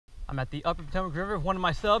I'm at the Upper Potomac River. One of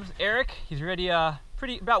my subs, Eric, he's already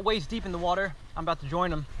about waist deep in the water. I'm about to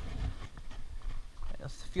join him.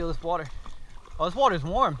 Let's feel this water. Oh, this water is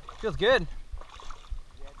warm. Feels good.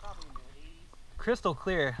 Yeah, it's probably in the 80s. Crystal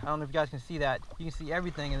clear. I don't know if you guys can see that. You can see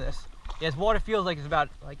everything in this. Yeah, this water feels like it's about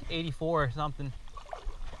like 84 or something.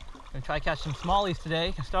 I'm gonna try to catch some smallies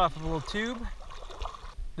today. Can start off with a little tube.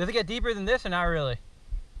 Does it get deeper than this or not really?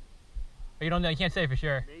 Or you don't know, you can't say for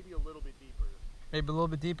sure. Maybe a little bit deeper. Maybe a little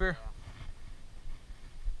bit deeper? Yeah.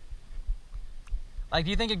 Like,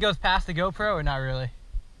 do you think it goes past the GoPro or not really?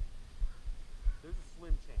 There's a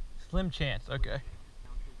slim chance. Slim chance, okay.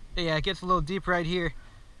 Yeah, it gets a little deep right here.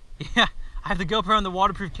 Yeah, I have the GoPro in the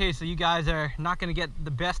waterproof case, so you guys are not gonna get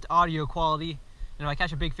the best audio quality. And if I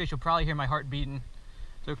catch a big fish, you'll probably hear my heart beating.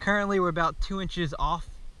 So currently we're about 2 inches off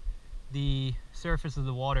the surface of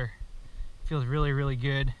the water. Feels really, really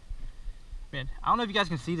good. Man, I don't know if you guys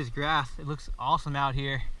can see this grass. It looks awesome out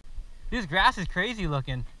here. This grass is crazy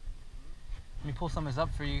looking. Let me pull some of this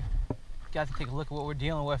up for you. You guys can take a look at what we're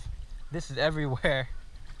dealing with. This is everywhere.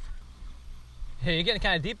 Hey, you're getting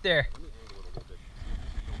kind of deep there. Let me angle it a little bit.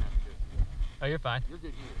 You don't have to go. Oh, you're fine. You're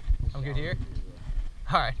good here. I'm good here?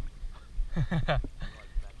 Yeah. All right.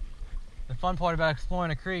 The fun part about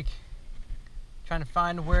exploring a creek, trying to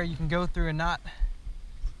find where you can go through and not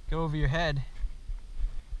go over your head.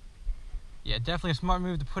 Yeah, definitely a smart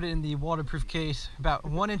move to put it in the waterproof case, about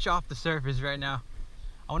 1 inch off the surface right now.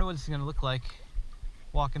 I wonder what this is gonna look like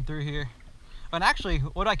walking through here. And actually,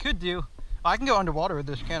 what I could do, I can go underwater with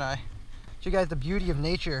this, can't I? Show you guys the beauty of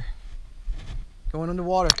nature. Going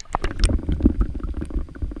underwater.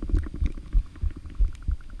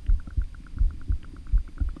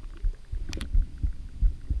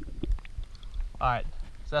 All right,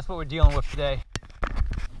 so that's what we're dealing with today.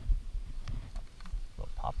 Little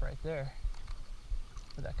pop right there.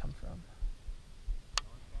 Where'd that come from?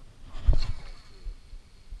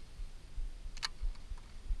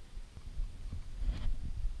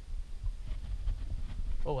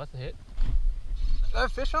 Oh, that's a hit. Is that a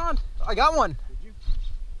fish on? I got one. Did you?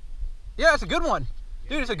 Yeah, it's a good one.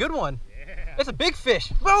 Dude, it's a good one. Yeah. It's a big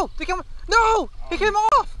fish. Whoa, they come. No, he came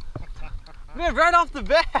off. Man, right off the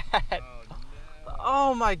bat. Oh, no.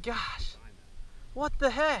 Oh my gosh. What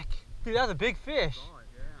the heck? Dude, that's a big fish.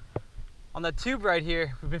 Yeah. On that tube right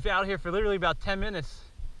here. We've been out here for literally about 10 minutes.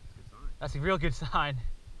 Good sign. That's a real good sign.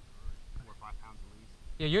 4 or 5 pounds at least.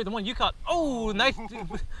 Yeah, you're the one you caught. Oh, nice.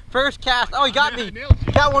 First cast. Oh, he got me. Nailed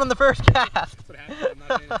you. Got one on the first cast. That's what happens. I'm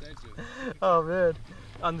not paying attention. Oh, man.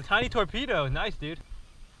 On the tiny torpedo. Nice, dude.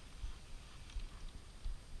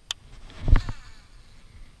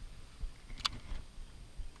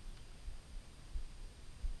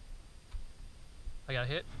 I got a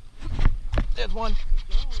hit. There's one.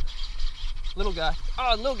 Little guy.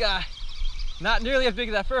 Oh, little guy. Not nearly as big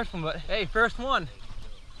as that first one, but hey, first one.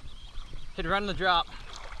 Hit it right on the drop.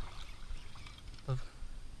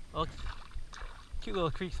 Oh, cute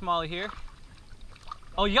little creek smallie here.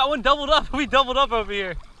 Oh, you got one doubled up. We doubled up over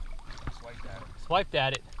here. Swiped at it. Swiped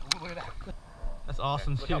at it. Look at that. That's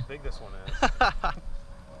awesome, Look too. how big this one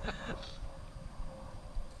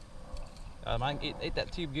is. Mine ate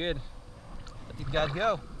that tube good. Let these guys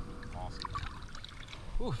go. Awesome.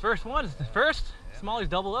 Ooh, first one. It's the first. Smallies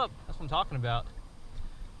double up. That's what I'm talking about.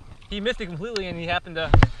 He missed it completely and he happened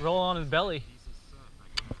to roll on his belly.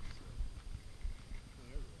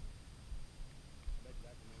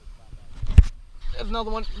 There's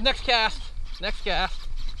another one. Next cast. Next cast.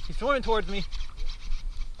 He's swimming towards me.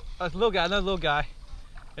 Oh, it's a little guy. Another little guy.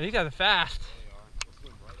 And these guys are fast.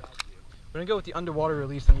 We're gonna go with the underwater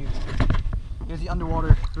release on you. Here's the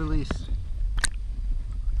underwater release.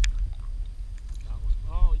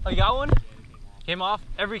 Oh, you got one? Came off.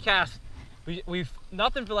 Every cast. We've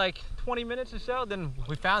nothing for like 20 minutes or so. Then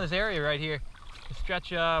we found this area right here. The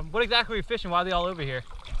stretch. What exactly are we fishing? Why are they all over here?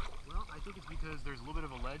 Well, I think it's because there's a little bit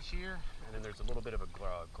of a ledge here, and then there's a little bit of a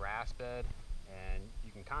grass bed, and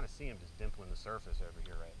you can kind of see them just dimpling the surface over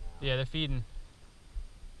here right now. Yeah, they're feeding.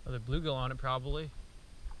 Another bluegill on it probably.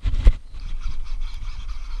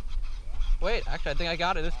 Wait, actually I think I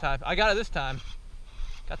got it this time. I got it this time.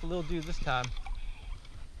 Got the little dude this time.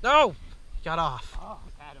 No! Got off. Oh,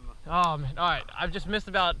 had him. Oh man, alright. I've just missed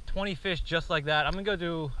about 20 fish just like that. I'm gonna go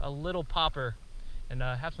do a little popper and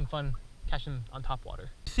have some fun catching on top water.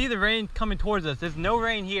 See the rain coming towards us. There's no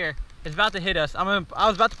rain here. It's about to hit us. I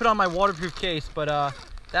was about to put on my waterproof case, but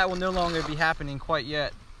that will no longer be happening quite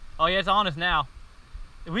yet. Oh yeah, it's on us now.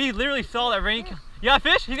 We literally saw that rain. You got a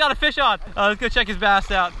fish? He's got a fish on. Let's go check his bass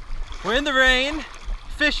out. We're in the rain,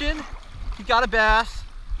 fishing. He got a bass.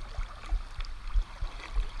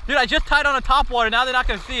 Dude, I just tied on a top water. Now they're not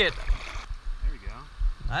gonna see it. There we go.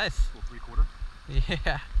 Nice. Little 3/4.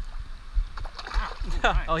 Yeah.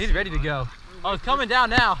 Nice. Oh, he's ready to go. Oh, it's coming down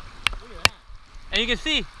now. Look at that. And you can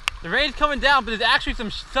see the rain's coming down, but there's actually some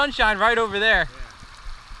sunshine right over there.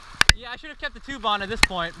 Yeah, I should have kept the tube on at this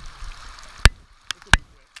point. This will be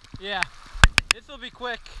quick. Yeah, this will be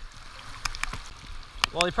quick.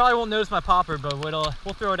 Well, he probably won't notice my popper, but we'll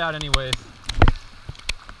throw it out anyways.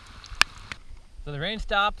 So the rain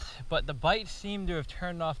stopped, but the bite seemed to have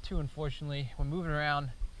turned off too, unfortunately. We're moving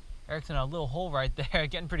around. Eric's in a little hole right there,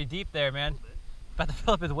 getting pretty deep there, man. About to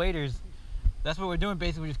fill up his waders. That's what we're doing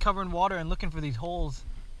basically, we're just covering water and looking for these holes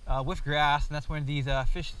with grass, and that's when these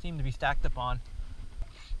fish seem to be stacked up on. As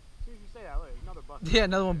soon as you say that, look, another busted. Yeah,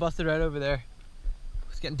 another one busted right over there.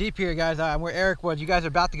 It's getting deep here, guys. I'm where Eric was. You guys are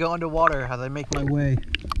about to go underwater as I make my way.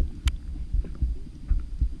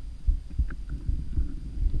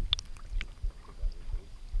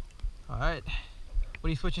 All right, what are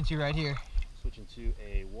you switching to right here? Switching to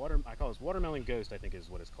a I call this watermelon ghost, I think is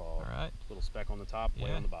what it's called. All right. Little speck on the top,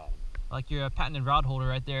 way on the bottom. I like your patented rod holder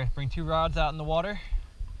right there. Bring 2 rods out in the water.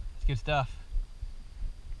 It's good stuff.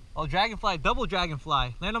 Oh, dragonfly, double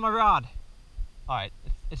dragonfly. Land on my rod. All right,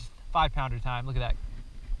 it's 5-pounder time. Look at that.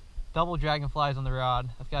 Double dragonflies on the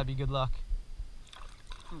rod. That's gotta be good luck.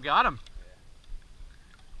 Got him. Yeah.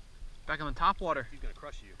 Back on the top water. He's gonna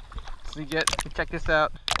crush you. So check this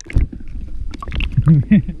out.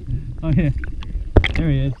 Oh yeah, there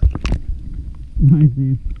he is. Nice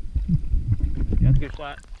dude. Yeah, that's a good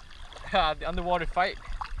shot. The underwater fight.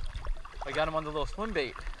 I got him on the little swim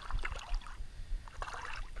bait.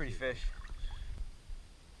 Pretty fish.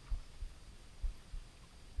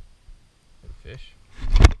 Good fish.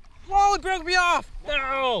 Whoa, it broke me off!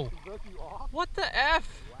 No! He broke you off? What the F?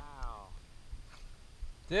 Wow.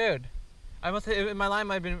 Dude. I must have, my line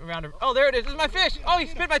might have been around. Oh, there it is. This is my fish. Oh, he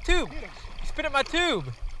spit my tube. He spit at my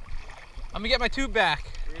tube. I'm gonna get my tube back.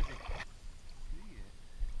 Where is he?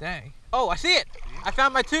 Dang. Oh, I see it. I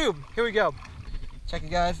found my tube. Here we go. Check it,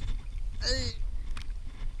 guys.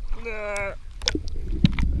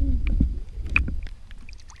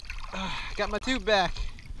 Got my tube back.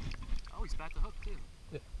 Oh, he spat the hook too.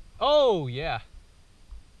 Oh, yeah. A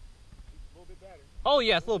little bit better. Oh,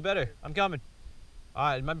 yeah, it's a little better. I'm coming. All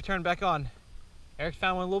right, it might be turning back on. Eric's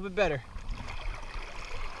found one a little bit better.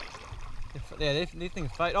 Yeah, these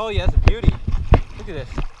things fight. Oh, yeah, that's a beauty. Look at this.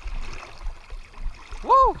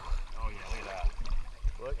 Woo! Oh, yeah, look at that.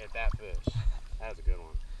 Look at that fish. That's a good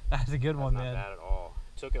one. That's a good one, man. Not bad at all.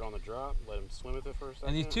 Took it on the drop, let him swim with it for a second.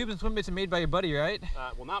 And these tubes and swim baits are made by your buddy, right?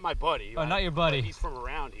 Well, not my buddy. Oh, not your buddy. He's from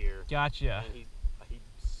around here. Gotcha. And he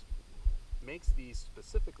makes these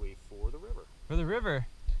specifically for the river. For the river.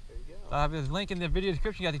 There you go. So I have his link in the video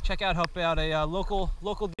description. You guys can check out, help out a local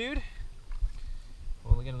dude.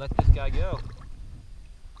 Well, we're gonna let this guy go.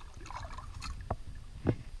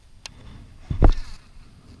 Right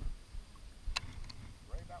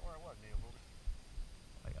about where I was, Neil.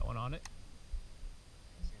 I got one on it.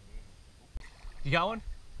 You got one?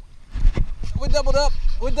 We doubled up.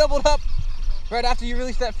 We doubled up. Right after you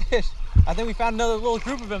released that fish. I think we found another little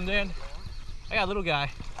group of them, Dan. I got a little guy.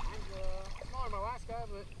 He's smaller than my last guy,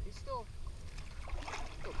 but he's still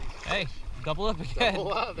decent. Hey, double up again.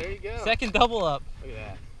 Double up, there you go. Second double up. Look at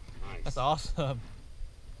that. Nice. That's awesome.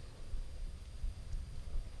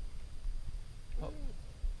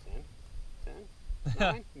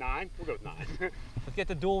 10, 9. We'll go with 9. Let's get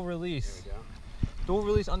the dual release. There we go. Dual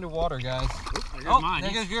release underwater, guys. There's Oh, mine.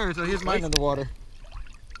 there goes yours. So here's mine underwater.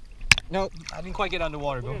 No, I didn't quite get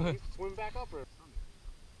underwater, but He's swimming back up. Or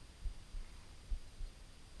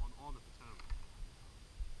on the Potomac.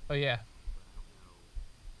 oh yeah.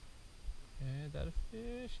 I don't know. Is that a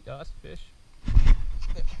fish? Oh, that's a fish.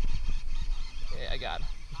 Yeah, I got him.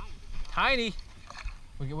 Tiny.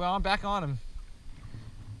 We're on back on him.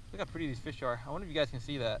 Look how pretty these fish are. I wonder if you guys can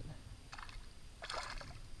see that.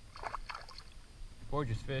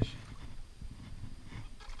 Gorgeous fish.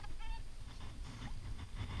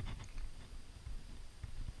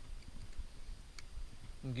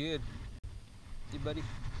 I'm good. See, buddy.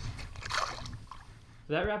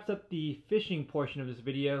 So that wraps up the fishing portion of this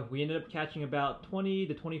video. We ended up catching about 20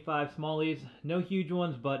 to 25 smallies. No huge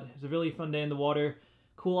ones, but it's a really fun day in the water.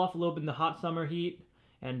 Cool off a little bit in the hot summer heat.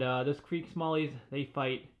 And those creek smallies, they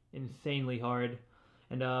fight insanely hard.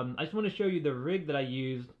 And I just want to show you the rig that I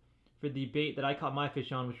used for the bait that I caught my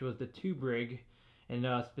fish on, which was the tube rig. And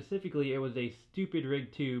specifically, it was a stupid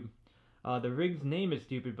rig tube. The rig's name is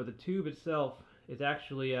stupid, but the tube itself is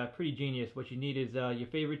actually pretty genius. What you need is your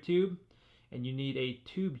favorite tube, and you need a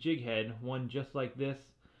tube jig head, one just like this.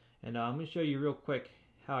 And I'm going to show you real quick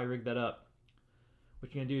how I rigged that up.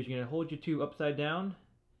 What you're going to do is you're going to hold your tube upside down.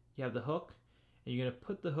 You have the hook, and you're going to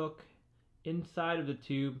put the hook inside of the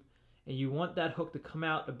tube, and you want that hook to come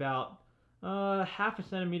out about half a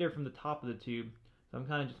centimeter from the top of the tube. So I'm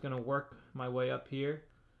kind of just going to work my way up here.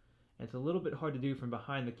 And it's a little bit hard to do from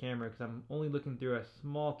behind the camera because I'm only looking through a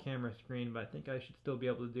small camera screen, but I think I should still be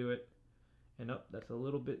able to do it. And up, that's a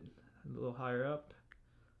little higher up.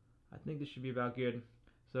 I think this should be about good.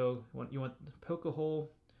 So you want to poke a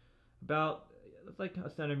hole about, it's like a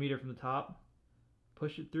centimeter from the top.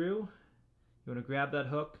 Push it through. You want to grab that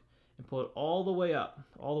hook and pull it all the way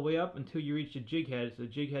up until you reach the jig head. So the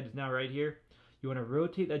jig head is now right here. You want to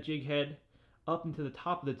rotate that jig head up into the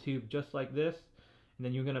top of the tube just like this, and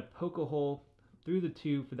then you're going to poke a hole through the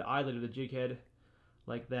tube for the eyelet of the jig head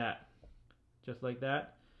like that, just like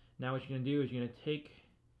that. Now what you're going to do is you're going to take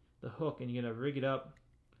the hook and you're going to rig it up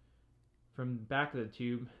from the back of the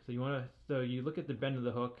tube. So you look at the bend of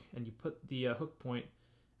the hook and you put the hook point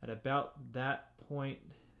at about that point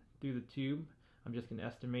through the tube. I'm just going to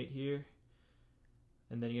estimate here,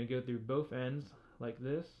 and then you're going to go through both ends like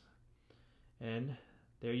this, and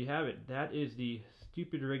there you have it. That is the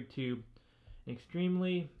Stupid Rig Tube. An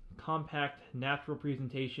extremely compact, natural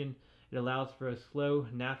presentation. It allows for a slow,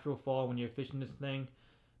 natural fall when you're fishing this thing.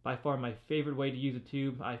 By far my favorite way to use a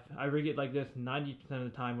tube. I rig it like this 90% of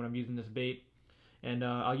the time when I'm using this bait. And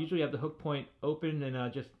I'll usually have the hook point open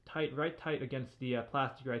and just right tight against the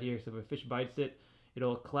plastic right here. So if a fish bites it,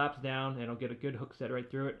 it'll collapse down and it'll get a good hook set right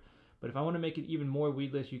through it. But if I want to make it even more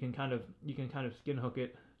weedless, you can kind of skin hook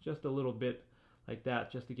it just a little bit like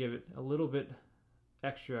that, just to give it a little bit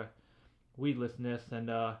extra weedlessness. And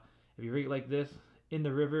if you rig it like this in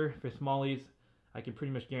the river for smallies, I can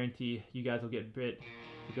pretty much guarantee you guys will get bit.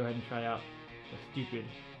 So go ahead and try out a Stupid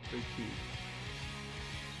Rig Tube.